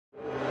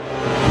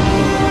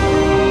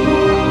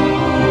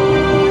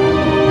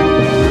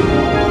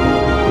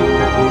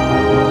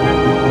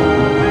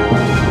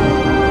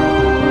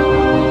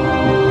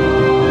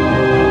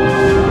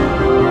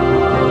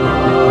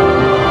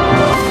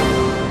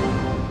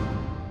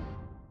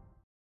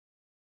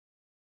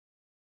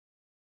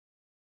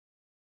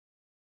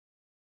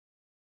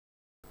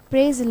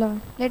Praise the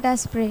Lord. Let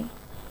us pray.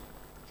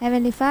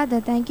 Heavenly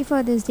Father, thank you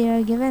for this day you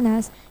have given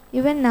us.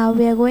 Even now,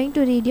 we are going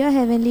to read your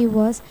heavenly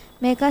words.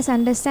 Make us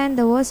understand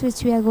the words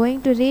which we are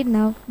going to read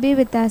now. Be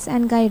with us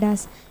and guide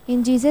us.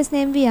 In Jesus'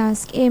 name we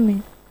ask.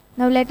 Amen.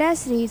 Now let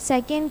us read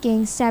 2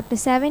 Kings chapter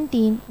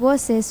 17,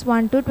 verses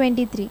 1 to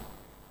 23.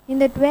 In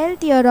the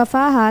 12th year of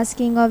Ahaz,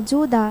 king of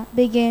Judah,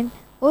 began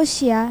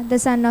Hoshea, the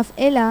son of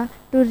Elah,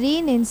 to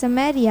reign in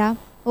Samaria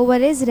over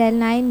Israel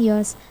 9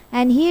 years.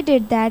 And he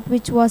did that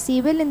which was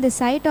evil in the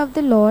sight of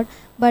the Lord,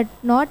 but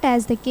not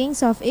as the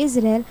kings of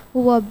Israel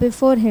who were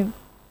before him.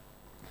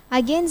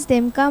 Against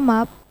them come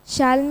up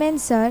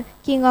Shalmaneser,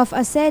 king of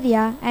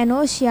Assyria, and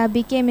Hoshea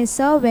became his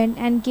servant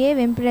and gave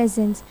him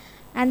presents.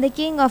 And the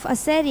king of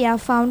Assyria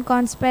found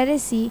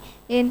conspiracy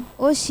in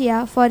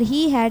Hoshea, for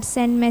he had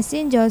sent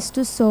messengers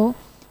to So,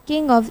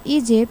 king of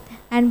Egypt,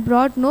 and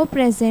brought no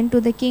present to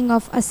the king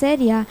of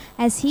Assyria,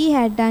 as he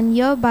had done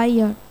year by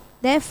year.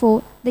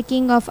 Therefore the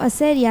king of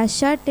Assyria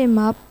shut him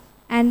up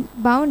and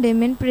bound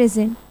him in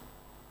prison.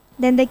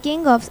 Then the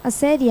king of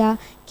Assyria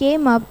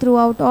came up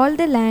throughout all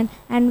the land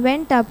and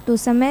went up to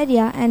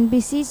Samaria and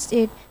besieged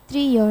it 3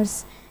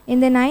 years. In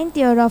the 9th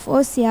year of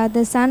Hoshea,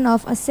 the son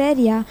of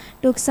Assyria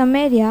took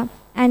Samaria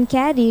and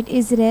carried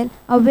Israel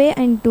away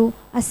into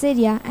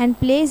Assyria and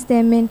placed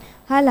them in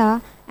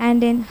Halah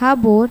and in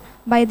Habor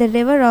by the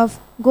river of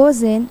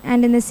Gozan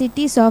and in the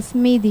cities of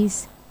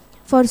Medes.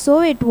 For so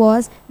it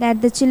was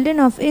that the children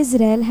of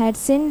Israel had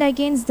sinned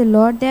against the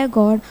Lord their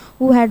God,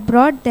 who had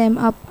brought them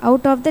up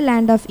out of the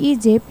land of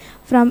Egypt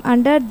from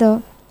under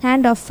the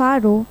hand of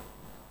Pharaoh,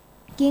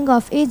 king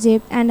of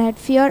Egypt, and had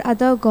feared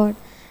other gods,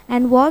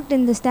 and walked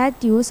in the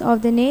statutes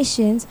of the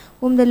nations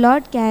whom the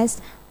Lord cast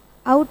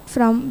out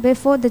from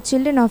before the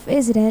children of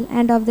Israel,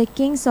 and of the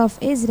kings of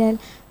Israel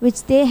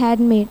which they had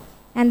made.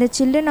 And the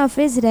children of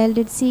Israel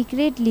did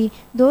secretly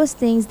those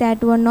things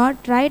that were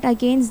not right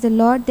against the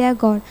Lord their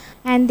God.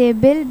 And they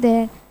built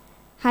their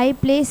high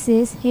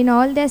places in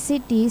all their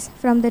cities,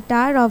 from the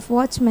tower of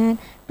watchman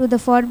to the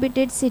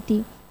forbidden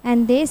city.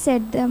 And they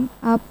set them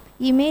up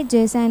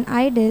images and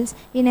idols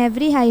in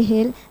every high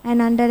hill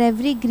and under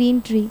every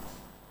green tree.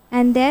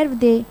 And there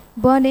they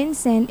burned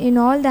incense in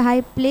all the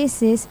high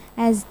places,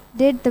 as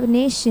did the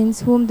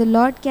nations whom the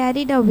Lord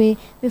carried away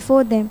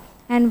before them,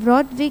 and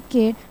wrought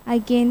wicked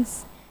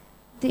against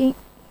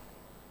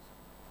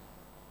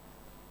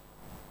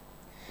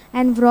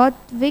and wrought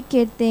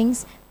wicked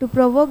things to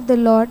provoke the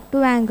Lord to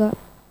anger.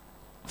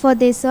 For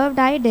they served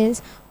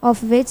idols,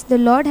 of which the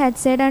Lord had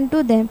said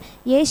unto them,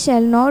 Ye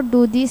shall not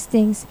do these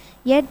things.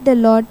 Yet the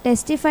Lord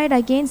testified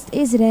against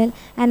Israel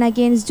and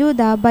against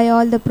Judah by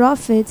all the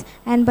prophets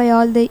and by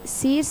all the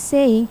seers,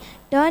 saying,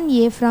 Turn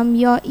ye from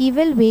your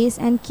evil ways,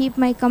 and keep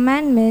my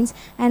commandments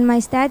and my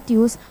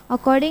statutes,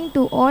 according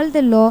to all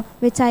the law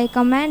which I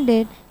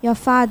commanded your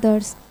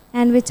fathers,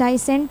 and which I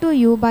sent to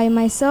you by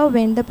my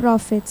servant the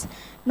prophets.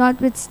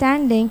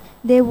 Notwithstanding,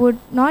 they would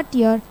not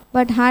hear,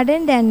 but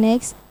hardened their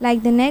necks,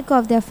 like the neck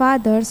of their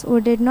fathers,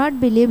 who did not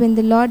believe in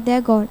the Lord their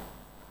God.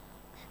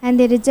 And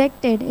they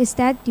rejected his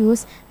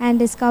statutes and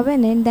his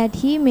covenant that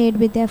he made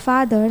with their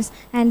fathers,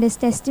 and his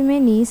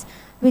testimonies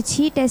which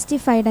he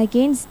testified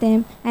against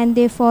them, and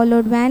they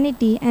followed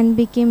vanity and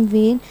became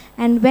vain,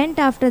 and went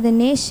after the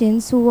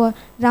nations who were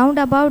round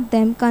about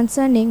them,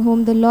 concerning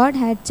whom the Lord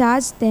had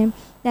charged them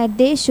that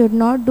they should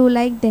not do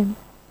like them.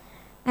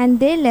 And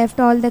they left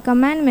all the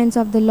commandments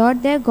of the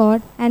Lord their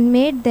God, and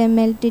made them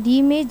melted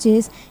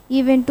images,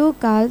 even to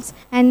calves,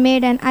 and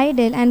made an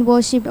idol, and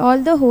worshipped all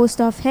the host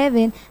of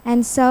heaven,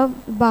 and served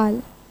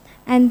Baal.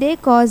 And they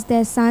caused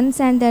their sons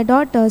and their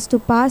daughters to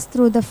pass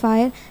through the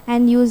fire,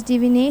 and used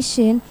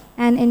divination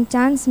and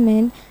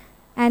enchantment,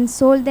 and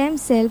sold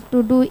themselves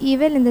to do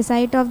evil in the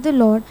sight of the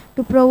Lord,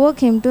 to provoke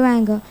him to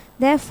anger.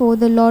 Therefore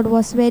the Lord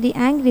was very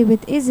angry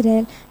with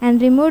Israel,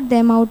 and removed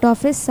them out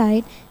of his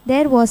sight.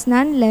 There was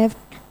none left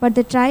but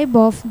the tribe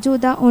of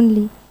Judah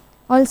only.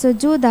 Also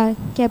Judah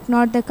kept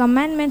not the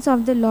commandments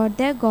of the Lord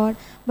their God,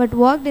 but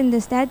walked in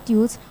the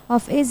statutes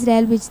of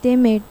Israel which they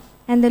made.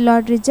 And the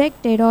Lord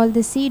rejected all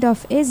the seed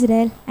of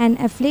Israel, and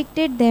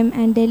afflicted them,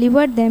 and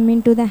delivered them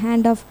into the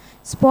hand of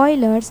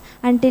spoilers,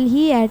 until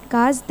he had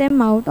cast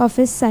them out of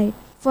his sight.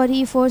 For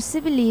he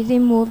forcibly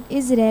removed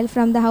Israel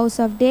from the house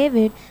of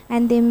David,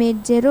 and they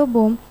made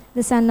Jeroboam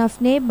the son of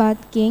Nebat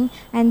king,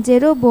 and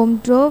Jeroboam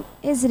drove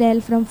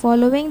Israel from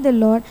following the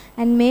Lord,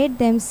 and made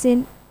them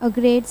sin a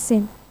great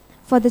sin.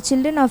 For the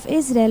children of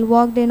Israel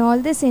walked in all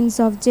the sins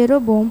of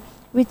Jeroboam,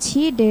 which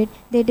he did,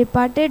 they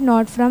departed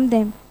not from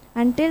them,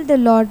 until the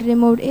Lord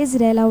removed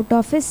Israel out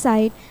of his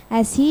sight,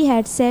 as he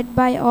had said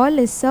by all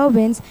his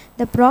servants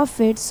the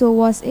prophets. So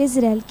was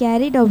Israel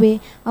carried away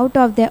out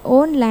of their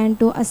own land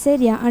to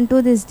Assyria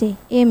unto this day.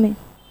 Amen.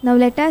 Now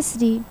let us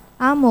read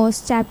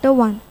Amos chapter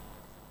 1.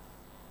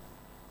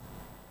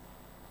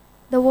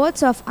 The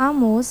words of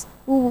Amos,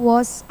 who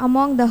was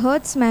among the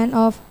herdsmen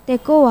of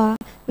Tekoa,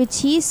 which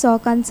he saw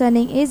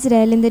concerning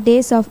Israel in the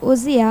days of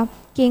Uzziah,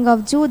 king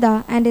of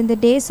Judah, and in the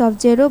days of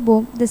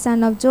Jeroboam the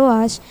son of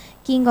Joash,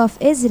 king of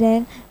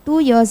Israel,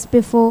 2 years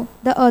before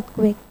the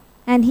earthquake.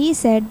 And he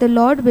said, The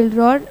Lord will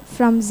roar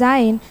from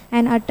Zion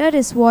and utter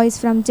his voice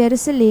from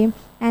Jerusalem,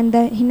 and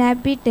the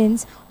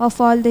inhabitants of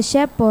all the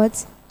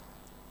shepherds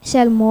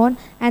shall mourn,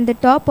 and the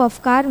top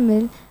of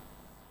Carmel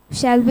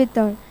shall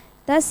wither.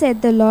 Thus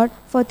saith the Lord,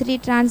 for 3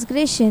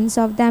 transgressions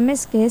of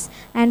Damascus,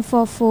 and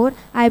for 4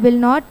 I will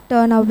not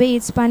turn away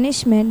its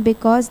punishment,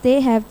 because they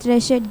have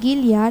threshed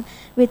Gilead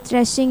with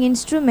threshing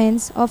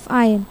instruments of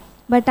iron.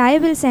 But I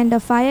will send a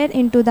fire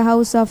into the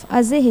house of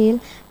Azahel,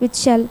 which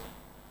shall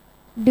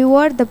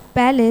devour the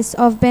palace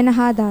of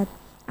Ben-Hadad.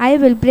 I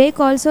will break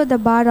also the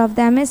bar of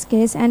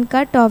Damascus, and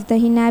cut off the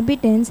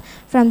inhabitants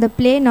from the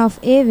plain of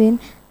Avon,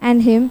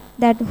 and him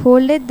that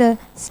holdeth the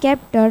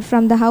scepter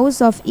from the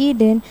house of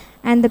Eden,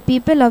 and the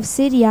people of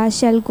Syria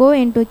shall go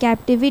into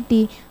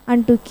captivity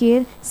unto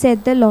Kir,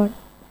 saith the Lord.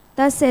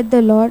 Thus saith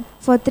the Lord,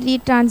 for 3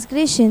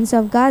 transgressions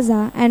of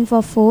Gaza, and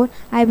for 4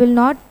 I will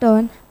not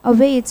turn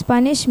away its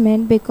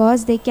punishment,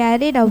 because they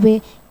carried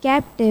away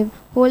captive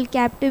whole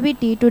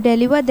captivity to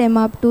deliver them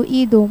up to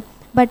Edom.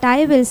 But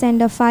I will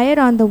send a fire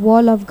on the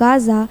wall of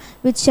Gaza,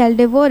 which shall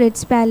devour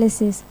its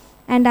palaces.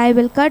 And I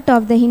will cut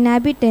off the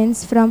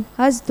inhabitants from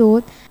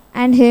Ashdod,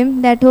 and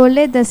him that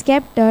holdeth the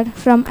scepter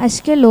from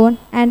Ashkelon,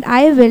 and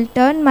I will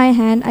turn my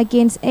hand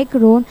against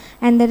Ekron,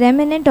 and the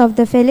remnant of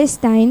the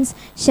Philistines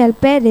shall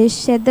perish,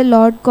 saith the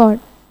Lord God.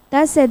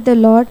 Thus saith the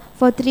Lord,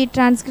 for 3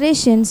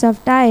 transgressions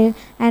of Tyre,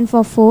 and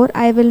for 4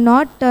 I will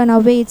not turn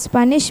away its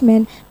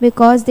punishment,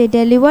 because they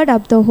delivered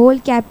up the whole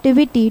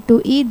captivity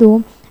to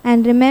Edom,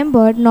 and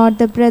remembered not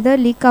the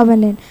brotherly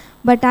covenant.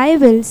 But I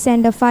will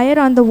send a fire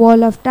on the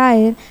wall of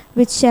Tyre,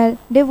 which shall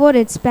devour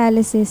its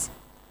palaces.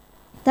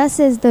 Thus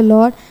says the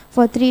Lord,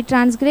 for 3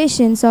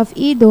 transgressions of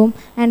Edom,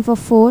 and for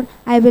 4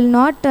 I will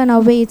not turn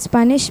away its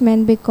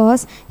punishment,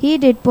 because he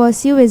did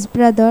pursue his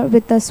brother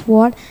with a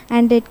sword,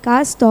 and did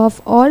cast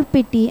off all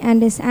pity,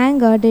 and his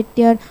anger did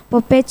tear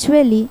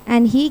perpetually,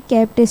 and he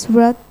kept his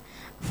wrath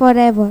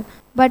forever.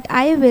 But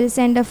I will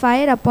send a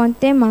fire upon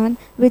Teman,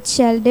 which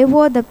shall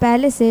devour the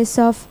palaces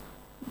of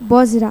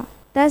Bozrah.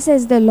 Thus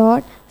says the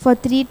Lord, for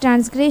 3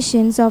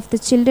 transgressions of the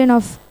children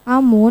of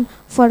Ammon,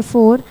 for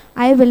 4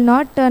 I will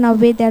not turn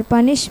away their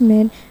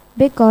punishment,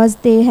 because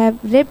they have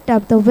ripped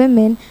up the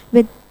women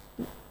with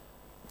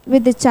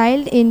the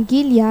child in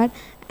Gilead,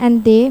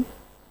 and they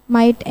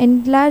might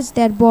enlarge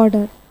their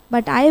border.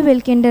 But I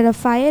will kindle a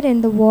fire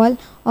in the wall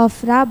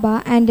of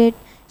Rabbah, and it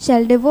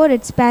shall devour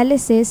its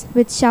palaces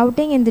with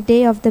shouting in the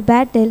day of the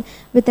battle,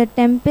 with a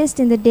tempest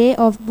in the day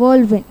of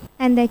whirlwind.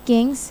 And the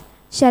kings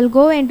shall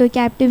go into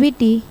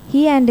captivity,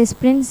 he and his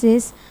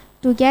princes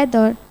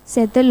together,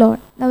 saith the Lord.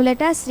 Now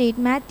let us read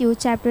Matthew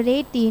chapter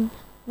 18,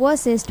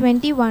 verses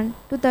 21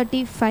 to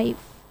 35.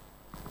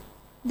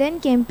 Then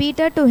came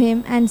Peter to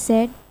him and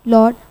said,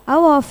 Lord,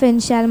 how often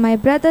shall my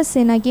brother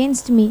sin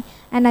against me,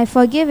 and I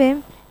forgive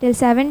him? Till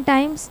 7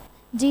 times?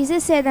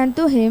 Jesus said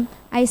unto him,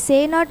 I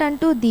say not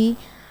unto thee,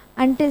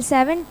 until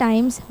 7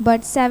 times,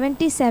 but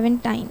 77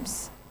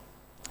 times.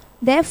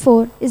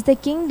 Therefore is the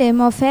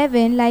kingdom of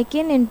heaven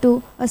likened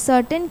unto a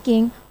certain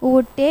king, who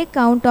would take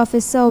count of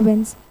his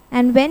servants.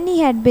 And when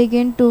he had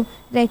begun to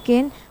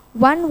reckon,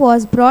 one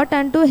was brought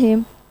unto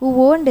him, who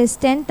owned his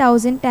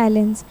 10,000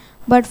 talents.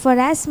 But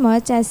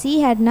forasmuch as he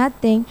had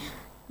nothing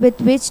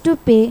with which to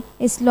pay,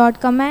 his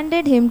Lord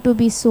commanded him to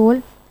be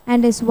sold,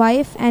 and his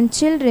wife and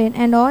children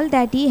and all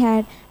that he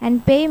had,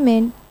 and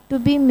payment to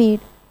be made.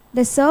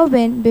 The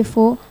servant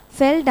before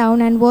fell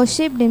down and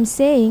worshipped him,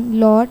 saying,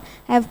 Lord,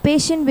 have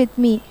patience with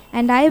me,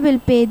 and I will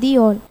pay thee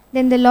all.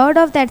 Then the Lord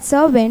of that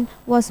servant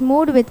was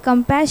moved with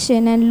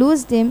compassion, and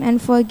loosed him,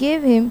 and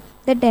forgave him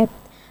the debt.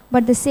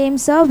 But the same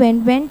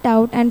servant went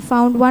out and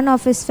found one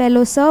of his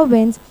fellow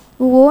servants,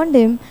 who owed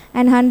him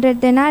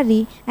 100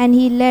 denarii, and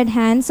he laid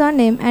hands on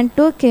him, and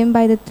took him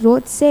by the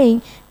throat,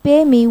 saying,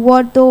 Pay me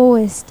what thou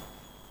owest.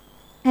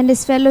 And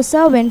his fellow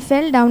servant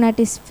fell down at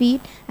his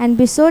feet, and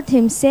besought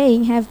him,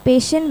 saying, Have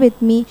patience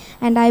with me,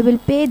 and I will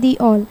pay thee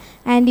all.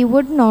 And he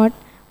would not,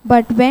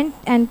 but went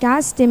and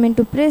cast him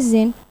into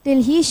prison,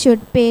 till he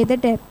should pay the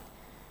debt.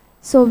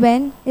 So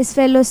when his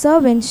fellow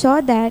servants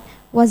saw that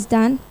was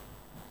done,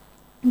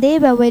 they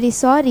were very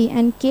sorry,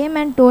 and came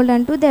and told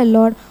unto their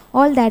Lord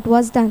all that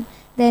was done.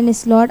 Then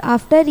his Lord,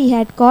 after he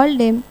had called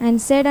him,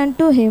 and said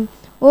unto him,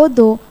 O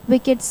thou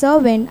wicked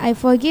servant, I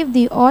forgive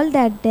thee all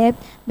that debt,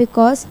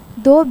 because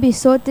thou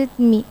besoughtest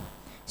me.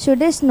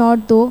 Shouldest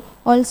not thou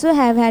also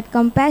have had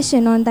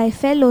compassion on thy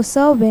fellow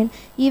servant,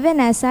 even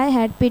as I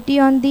had pity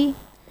on thee?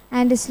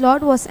 And his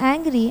Lord was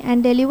angry,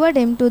 and delivered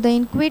him to the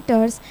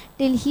inquisitors,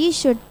 till he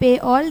should pay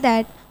all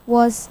that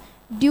was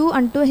due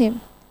unto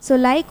him. So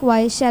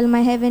likewise shall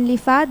my heavenly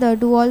Father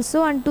do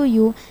also unto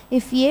you,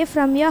 if ye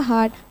from your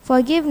heart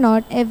forgive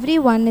not every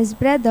one his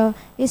brother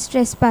his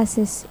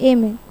trespasses.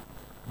 Amen.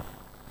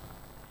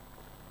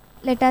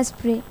 Let us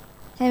pray.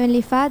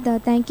 Heavenly Father,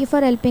 thank you for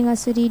helping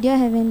us to read your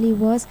heavenly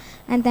words,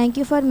 and thank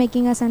you for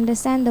making us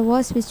understand the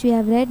verse which we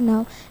have read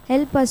now.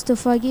 Help us to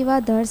forgive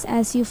others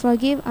as you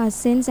forgive our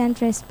sins and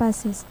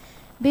trespasses.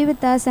 Be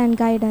with us and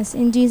guide us.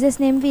 In Jesus'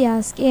 name we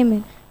ask.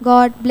 Amen.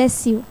 God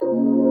bless you.